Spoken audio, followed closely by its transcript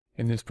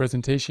In this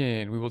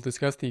presentation, we will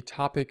discuss the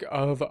topic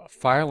of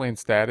filing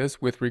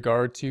status with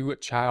regard to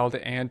child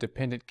and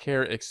dependent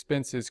care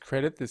expenses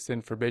credit. This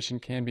information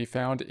can be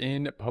found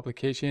in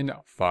publication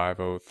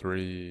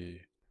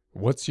 503.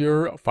 What's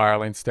your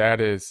filing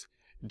status?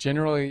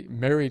 Generally,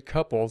 married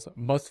couples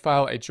must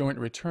file a joint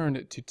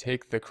return to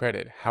take the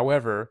credit.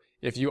 However,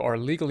 if you are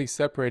legally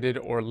separated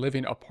or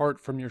living apart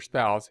from your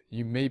spouse,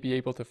 you may be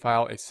able to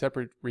file a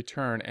separate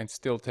return and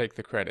still take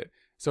the credit.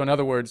 So in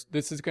other words,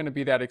 this is going to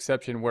be that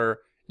exception where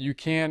you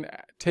can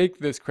take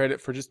this credit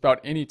for just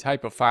about any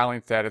type of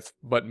filing status,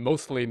 but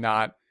mostly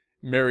not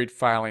married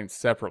filing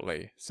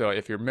separately. So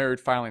if you're married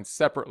filing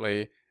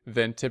separately,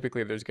 then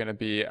typically there's going to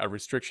be a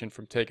restriction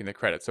from taking the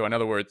credit. So in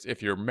other words,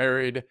 if you're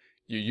married,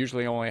 you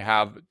usually only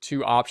have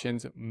two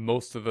options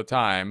most of the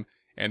time,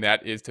 and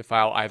that is to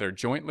file either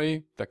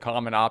jointly, the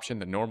common option,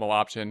 the normal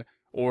option,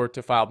 or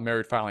to file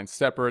married filing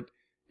separate,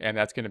 and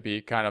that's going to be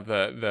kind of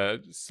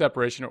the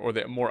separation or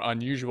the more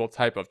unusual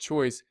type of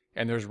choice.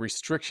 And there's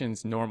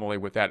restrictions normally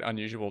with that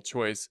unusual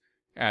choice.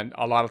 And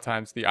a lot of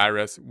times the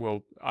IRS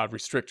will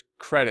restrict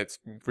credits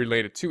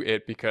related to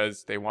it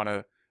because they want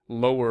to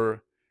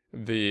lower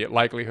the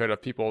likelihood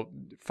of people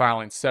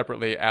filing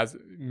separately as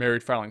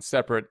married filing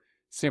separate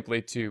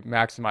simply to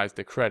maximize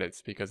the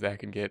credits, because that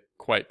can get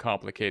quite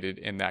complicated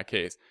in that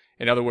case.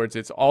 In other words,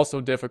 it's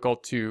also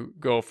difficult to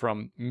go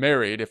from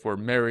married, if we're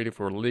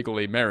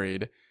legally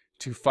married,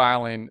 to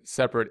filing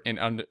separate in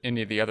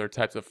any of the other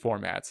types of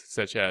formats,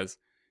 such as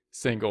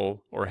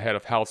single or head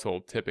of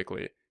household.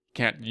 Typically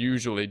can't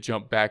usually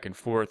jump back and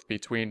forth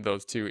between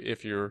those two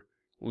if you're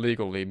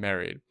legally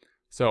married.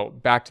 So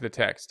back to the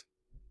text.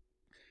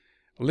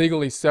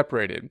 Legally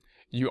separated.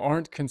 You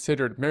aren't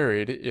considered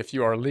married if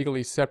you are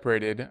legally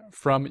separated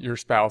from your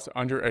spouse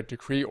under a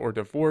decree or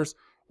divorce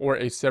or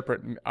a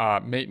separate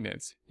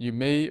maintenance. You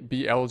may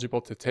be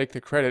eligible to take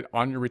the credit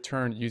on your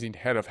return using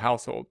head of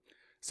household.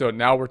 So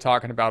now we're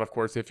talking about, of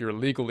course, if you're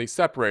legally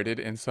separated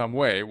in some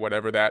way,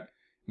 whatever that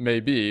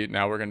may be.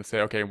 Now we're going to say,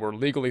 okay, we're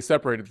legally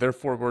separated,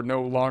 therefore we're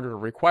no longer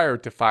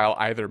required to file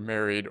either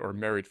married or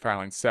married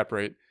filing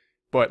separate,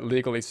 but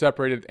legally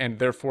separated, and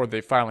therefore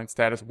the filing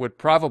status would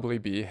probably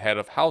be head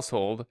of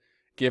household,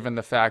 given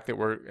the fact that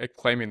we're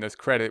claiming this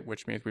credit,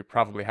 which means we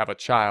probably have a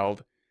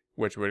child,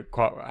 which would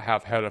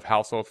have head of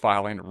household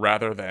filing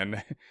rather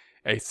than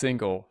a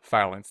single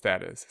filing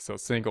status. So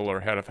single or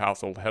head of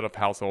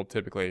household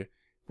typically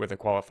with a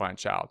qualifying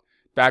child.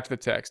 Back to the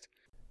text.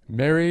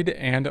 Married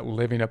and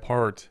living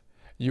apart.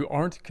 You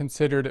aren't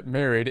considered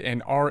married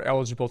and are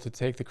eligible to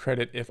take the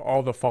credit if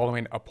all the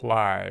following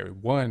apply.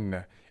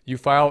 1. You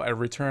file a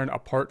return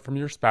apart from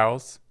your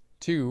spouse.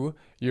 2.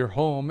 Your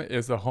home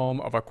is the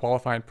home of a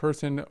qualifying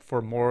person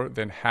for more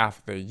than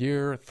half the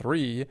year.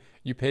 3.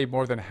 You pay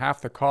more than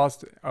half the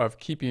cost of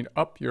keeping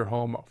up your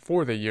home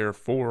for the year.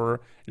 4.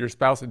 Your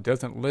spouse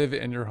doesn't live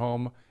in your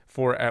home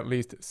for at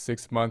least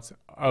 6 months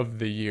of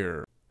the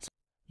year.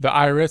 The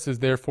IRS is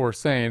therefore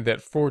saying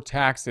that for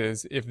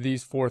taxes, if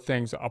these 4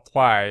 things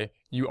apply,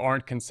 you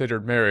aren't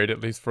considered married,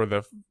 at least for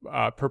the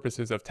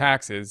purposes of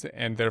taxes,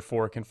 and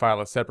therefore can file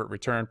a separate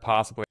return,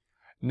 possibly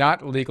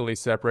not legally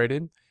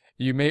separated.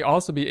 You may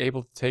also be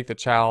able to take the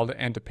child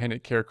and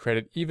dependent care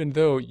credit even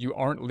though you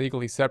aren't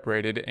legally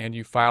separated and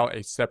you file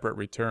a separate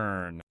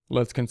return.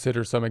 Let's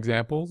consider some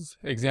examples.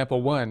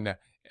 Example 1.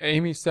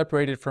 Amy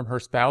separated from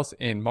her spouse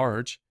in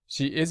March.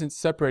 She isn't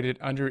separated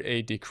under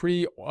a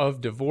decree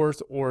of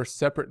divorce or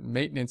separate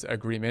maintenance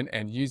agreement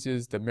and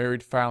uses the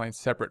married filing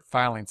separate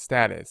filing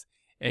status.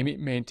 Amy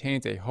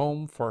maintains a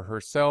home for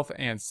herself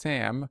and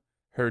Sam,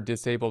 her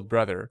disabled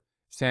brother.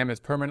 Sam is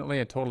permanently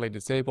and totally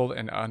disabled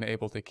and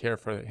unable to care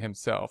for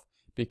himself.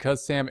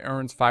 Because Sam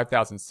earns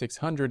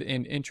 $5,600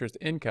 in interest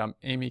income,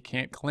 Amy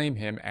can't claim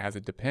him as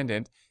a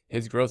dependent.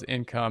 His gross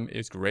income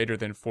is greater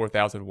than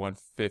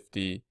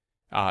 $4,150.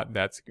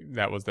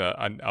 That was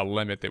a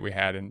limit that we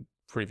had in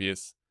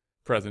previous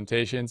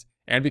presentations.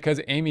 And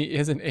because Amy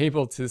isn't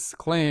able to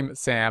claim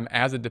Sam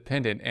as a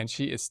dependent and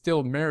she is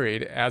still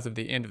married as of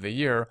the end of the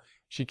year,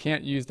 she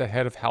can't use the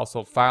head of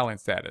household filing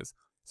status.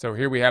 So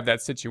here we have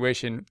that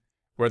situation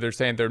where they're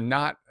saying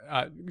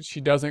she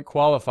doesn't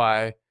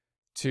qualify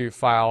to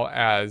file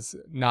as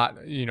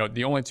not,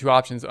 the only 2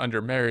 options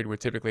under married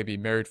would typically be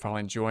married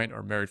filing joint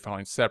or married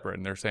filing separate.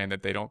 And they're saying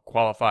that they don't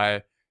qualify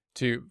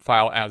to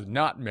file as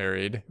not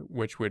married,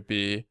 which would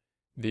be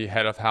the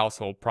head of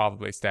household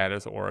probably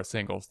status or a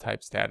singles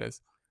type status.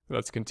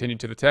 Let's continue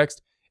to the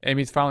text.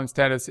 Amy's filing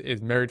status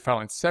is married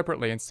filing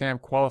separately, and Sam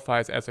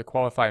qualifies as a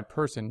qualified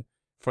person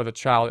for the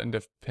child and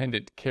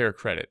dependent care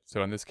credit.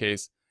 So in this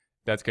case,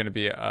 that's going to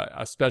be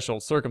a special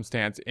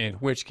circumstance, in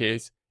which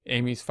case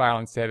Amy's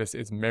filing status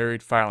is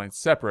married filing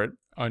separate.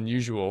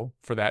 Unusual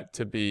for that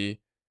to be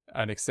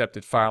an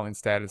accepted filing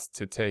status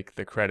to take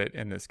the credit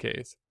in this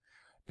case.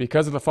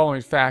 Because of the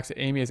following facts,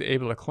 Amy is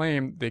able to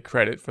claim the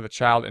credit for the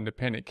child and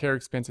dependent care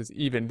expenses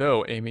even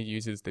though Amy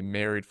uses the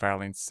married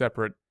filing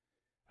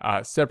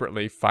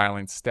separately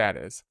filing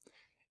status.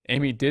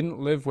 Amy didn't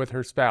live with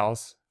her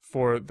spouse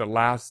for the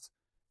last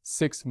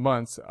 6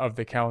 months of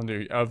the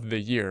calendar of the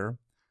year.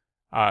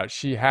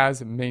 She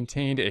has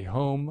maintained a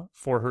home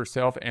for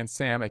herself and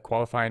Sam, a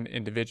qualifying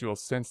individual,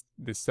 since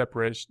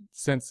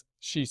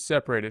she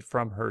separated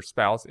from her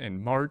spouse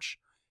in March,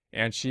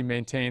 and she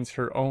maintains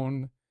her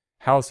own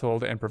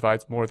household and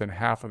provides more than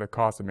half of the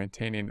cost of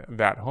maintaining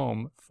that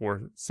home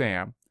for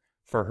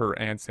her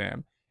and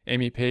Sam.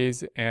 Amy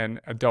pays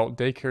an adult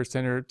daycare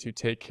center to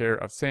take care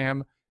of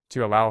Sam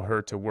to allow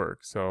her to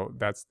work. So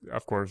that's,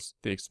 of course,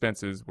 the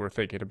expenses we're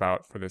thinking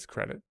about for this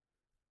credit.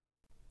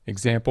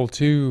 Example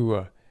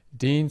 2.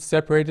 Dean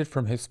separated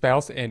from his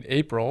spouse in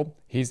April.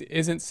 He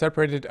isn't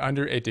separated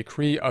under a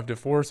decree of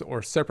divorce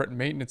or separate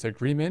maintenance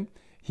agreement.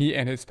 He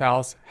and his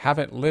spouse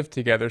haven't lived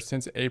together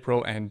since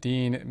April, and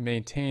Dean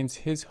maintains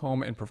his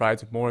home and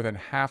provides more than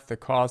half the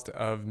cost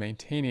of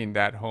maintaining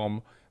that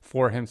home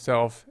for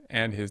himself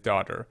and his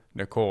daughter,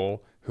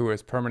 Nicole, who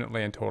is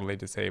permanently and totally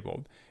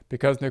disabled.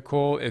 Because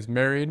Nicole is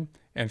married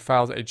and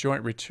files a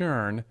joint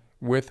return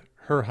with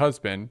her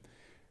husband,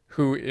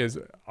 who is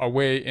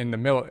away in the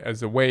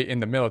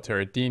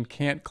military, Dean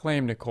can't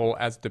claim Nicole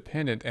as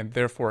dependent and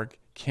therefore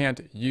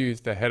can't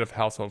use the head of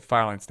household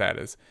filing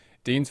status.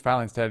 Dean's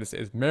filing status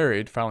is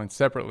married, filing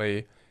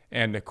separately,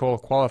 and Nicole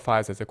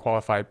qualifies as a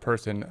qualified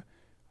person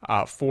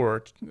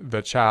for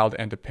the child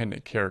and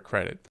dependent care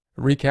credit.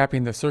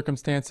 Recapping the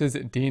circumstances,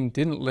 Dean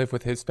didn't live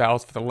with his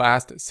spouse for the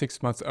last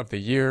 6 months of the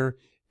year.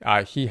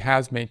 He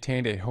has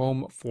maintained a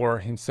home for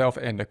himself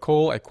and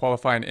Nicole, a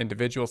qualifying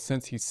individual,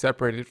 since he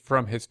separated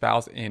from his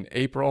spouse in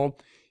April.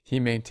 He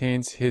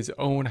maintains his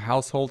own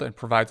household and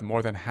provides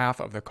more than half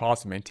of the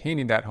cost of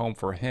maintaining that home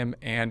for him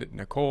and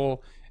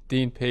Nicole.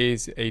 Dean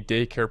pays a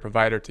daycare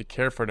provider to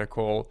care for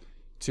Nicole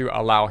to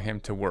allow him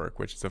to work,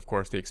 which is, of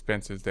course, the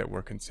expenses that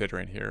we're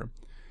considering here.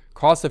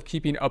 Cost of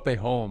keeping up a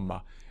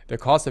home. The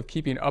costs of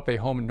keeping up a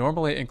home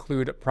normally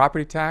include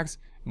property tax,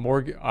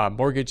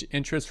 mortgage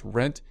interest,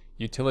 rent,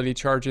 utility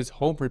charges,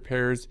 home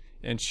repairs,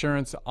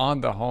 insurance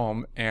on the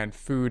home, and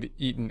food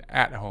eaten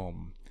at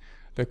home.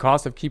 The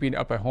costs of keeping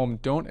up a home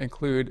don't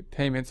include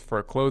payments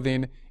for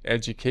clothing,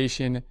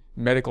 education,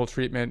 medical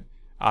treatment,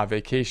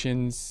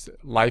 vacations,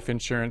 life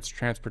insurance,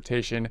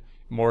 transportation,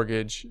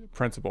 mortgage,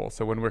 principal.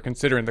 So when we're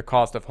considering the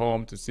cost of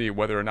home to see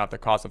whether or not the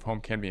cost of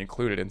home can be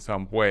included in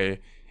some way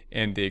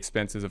in the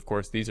expenses, of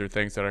course, these are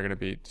things that are going to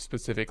be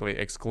specifically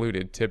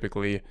excluded.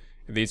 Typically,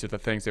 these are the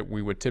things that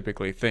we would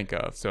typically think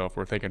of. So if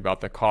we're thinking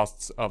about the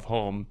costs of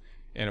home,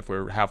 and if we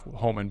have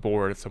home and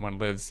board, if someone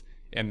lives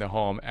in the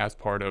home as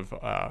part of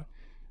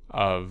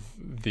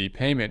the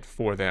payment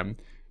for them,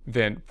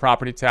 then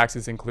property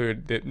taxes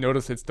include,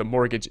 notice it's the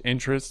mortgage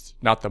interest,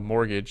 not the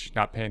mortgage,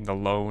 not paying the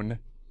loan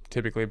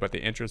typically, but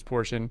the interest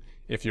portion.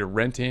 If you're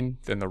renting,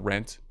 then the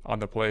rent on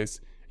the place.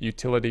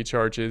 Utility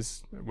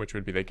charges, which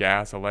would be the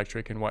gas,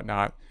 electric, and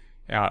whatnot,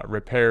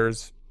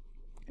 repairs,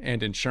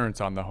 and insurance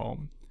on the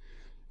home.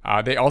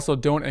 They also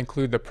don't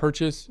include the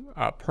purchase,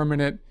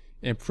 permanent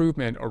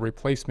improvement, or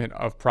replacement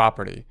of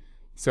property.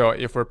 So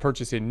if we're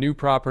purchasing new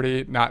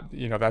property,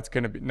 that's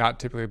going to not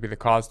typically be the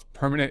cost.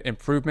 Permanent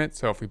improvement.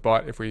 So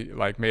if we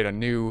made a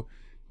new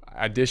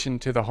addition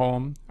to the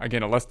home,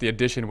 again, unless the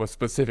addition was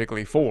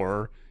specifically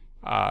for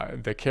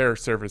the care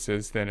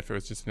services, then if it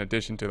was just an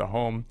addition to the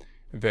home,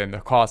 then the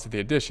cost of the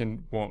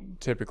addition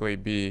won't typically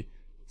be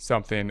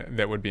something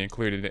that would be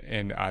included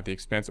in the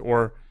expense.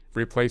 Or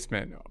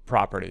replacement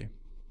property.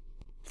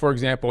 For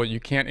example, you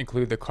can't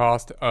include the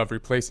cost of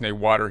replacing a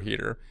water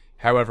heater.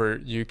 However,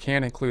 you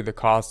can include the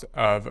cost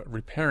of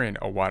repairing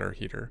a water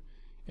heater.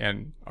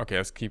 And okay,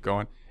 let's keep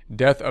going.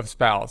 Death of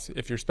spouse.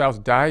 If your spouse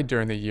died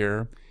during the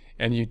year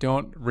and you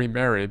don't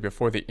remarry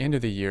before the end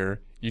of the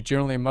year, you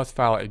generally must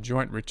file a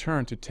joint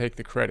return to take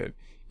the credit.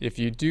 If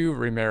you do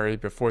remarry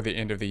before the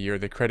end of the year,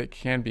 the credit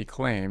can be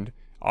claimed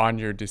on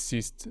your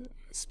deceased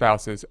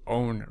spouse's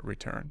own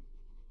return.